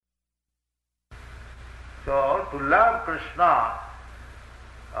So, to love Krishna,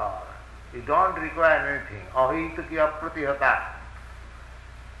 you don't require anything. Ahitaki apratihata.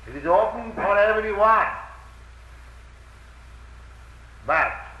 It is open for everyone.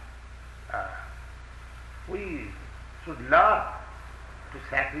 But we should learn to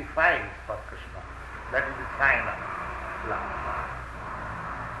sacrifice for Krishna. That is the sign of love.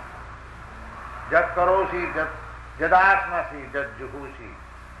 Jat karosi, jadasmasi, jat juhusi.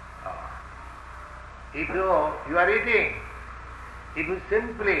 If you are eating, if you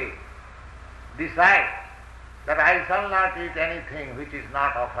simply decide that I shall not eat anything which is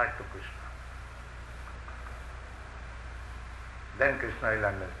not offered to Krishna, then Krishna will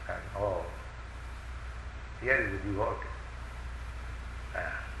understand, oh, here is a devotee.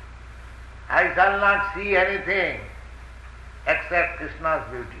 I shall not see anything except Krishna's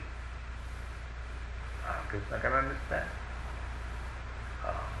beauty. Krishna can understand.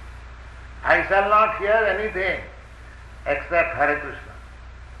 I shall not hear anything except Hare Krishna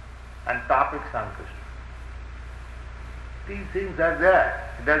and topics on Krishna. These things are there.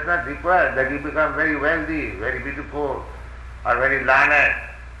 It does not require that you become very wealthy, very beautiful, or very learned.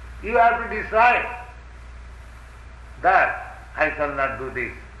 You have to decide that I shall not do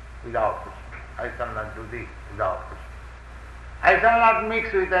this without Krishna. I shall not do this without Krishna. I shall not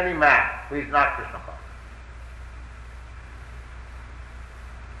mix with any man who is not Krishna conscious.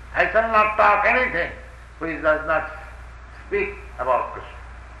 I shall not talk anything which does not speak about Krishna.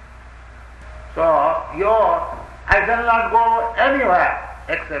 So, I shall not go anywhere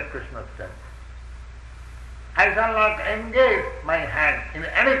except Krishna's temple. I shall not engage my hand in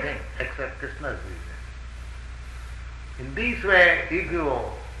anything except Krishna's business. In this way, if you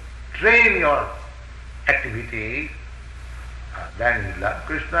train your activities, then you love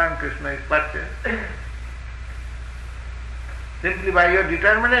Krishna and Krishna is purchased. Simply by your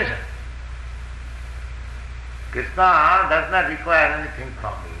determination. Krishna does not require anything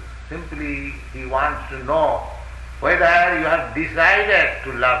from you. Simply he wants to know whether you have decided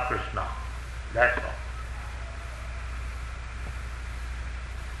to love Krishna. That's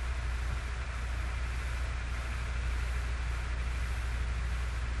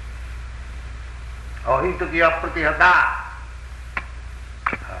all. Ahitaki apratihata.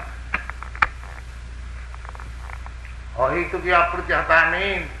 Ahitaki apratihata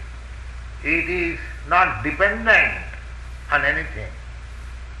means it is not dependent on anything.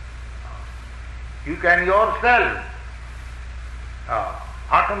 You can yourself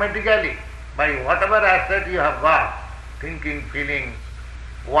automatically, by whatever asset you have got, thinking, feeling,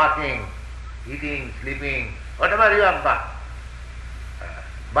 walking, eating, sleeping, whatever you have got,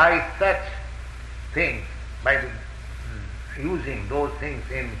 by such things, by using those things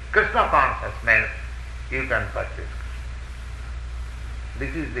in Krishna consciousness, you can purchase Krishna.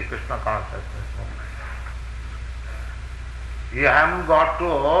 This is the Krishna consciousness movement. You haven't got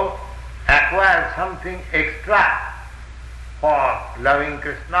to acquire something extra for loving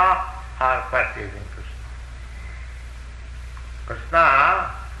Krishna or purchasing Krishna.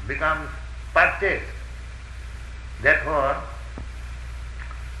 Krishna becomes purchased. Therefore,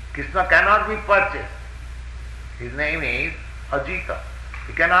 Krishna cannot be purchased. His name is Ajita.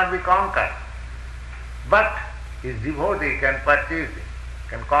 He cannot be conquered. But his devotee can purchase it,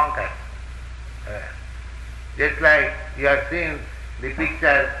 can conquer it. Just like you have seen the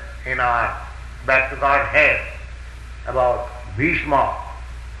picture in our Back to Godhead about Bhishma,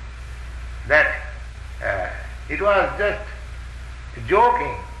 that it was just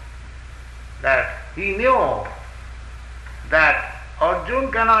joking that he knew that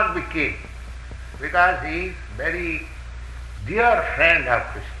Arjuna cannot be killed because he is very dear friend of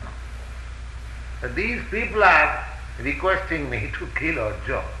Krishna. So these people are requesting me to kill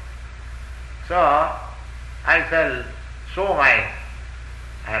Arjuna. So I shall show my,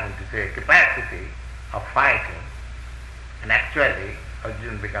 capacity of fighting, and actually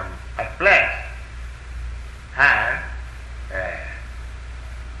Arjuna becomes perplexed. And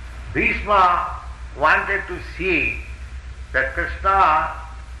Bhishma wanted to see that Krishna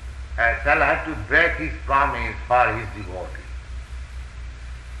shall have to break his promise for his devotee.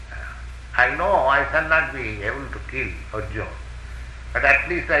 I know I shall not be able to kill Arjuna, but at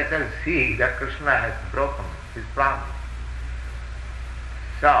least I shall see that Krishna has broken his promise.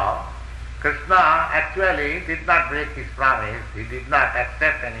 So, Krishna actually did not break his promise, he did not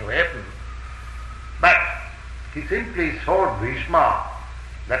accept any weapon, but he simply showed Bhishma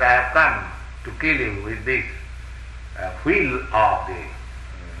that I have come to kill you with this wheel of the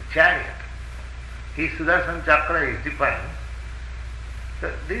chariot. His Sudarshan Chakra is different.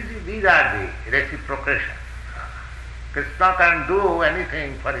 So these are the reciprocation. Krishna can do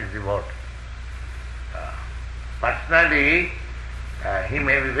anything for his devotee. Personally, he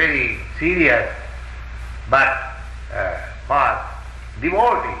may be very serious, but for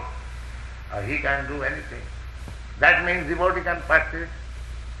devotee, he can do anything. That means devotee can practice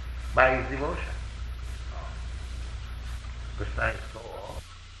by his devotion. Krishna is so